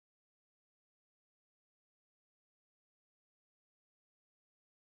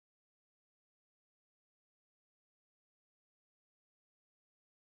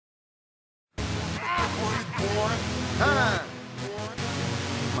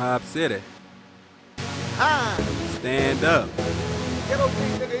Mob City. Hi. Stand up. Geto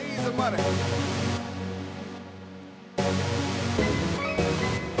Dee, nigga, easy money.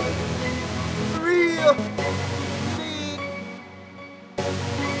 For real. Dig.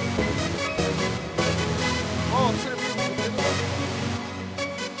 Oh, to the music, nigga.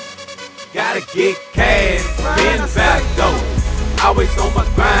 Gotta get cash, been back though. Always on my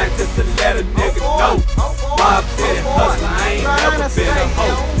grind just to let a nigga know. Mob City hustler, I ain't never been a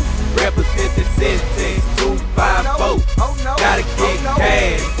hoe. Represent the city, 254. Gotta get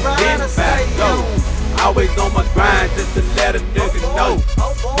cash, been back though. Always on my grind just to let a nigga know.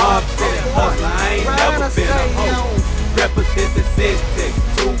 Mob City hustler, I ain't never been a hoe. Represent the city,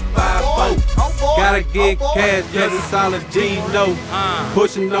 254. Gotta get cash, just a solid G note.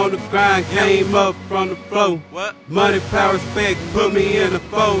 Pushing on the grind, came up from the flow. Money, power, respect, put me in the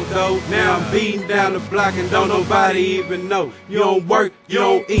photo. Now I'm beating down the block and don't nobody even know. You don't work, you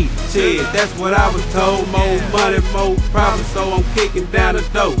don't eat. Shit, that's what I was told. More money, more problems, so I'm kicking down the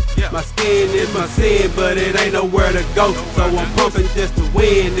door. My skin is my sin, but it ain't nowhere to go. So I'm pumping just to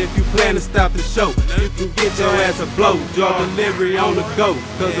win. If you plan to stop the show, you can get your ass a blow. Draw delivery on the go.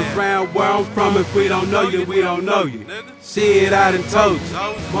 Cause around where I'm from, if we don't know you, we don't know you. Shit, I done told you.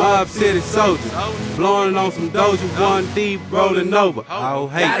 Mob City soldier. Blowing on some doja, one deep, rolling over. Oh,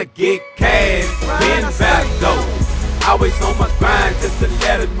 hey. Gotta get cash, been back though. Always on my grind just to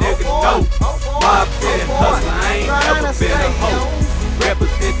let a nigga know. Mob City hustler, I ain't never been a hoe.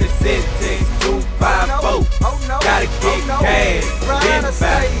 Represent the city, 254. Gotta get cash, been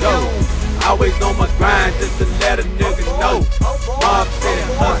back though. Always on my grind just to let a nigga know. Mob City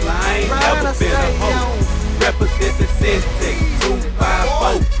hustler, I ain't never been a hoe. Represent the city,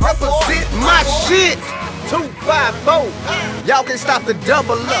 254. Represent my shit, 254. Y'all can't stop the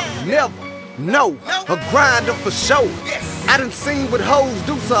double up, never. No, a grinder for sure. I done seen what hoes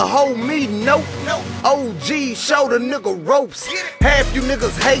do to hoe me, nope. OG show the nigga ropes. Half you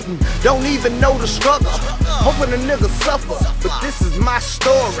niggas hating, don't even know the struggle. Hoping a nigga suffer, but this is my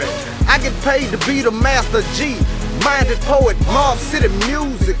story. I get paid to be the master G. Minded poet, Mob City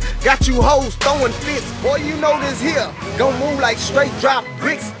music. Got you hoes throwing fits. Boy, you know this here. Gon' move like straight drop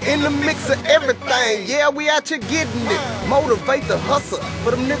bricks in the mix of everything. Yeah, we out here getting it. Motivate the hustle.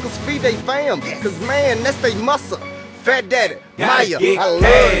 For them niggas feed they fam. Cause man, that's they muscle. Fat Daddy, Maya, I love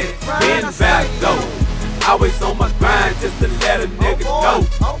it. Been back though. Always on my grind just to let a nigga know.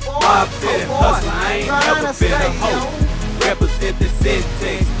 Mob City hustler, I ain't never been a hoe. Represent the city,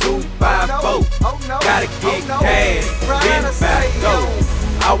 254. Gotta get cash, been back though.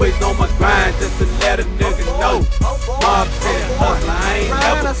 Always on my grind just to let a nigga know. Mob City hustler, I ain't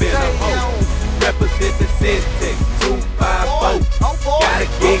never been a hoe. Represent the city, 254. Gotta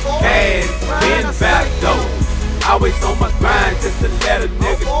get cash, been back though. Always on my grind just to let a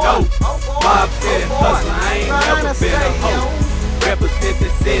nigga know. Mob City hustler, I ain't never been a hoe. Represent the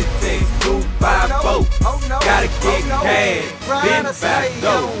city, 254. Gotta get cash, been back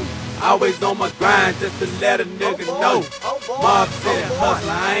though. Always on my grind just to let a nigga know. Mob City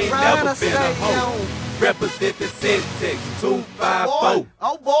hustler, I ain't never been a hoe. Represent the city, 254.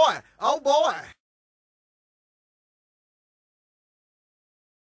 Oh boy, oh boy.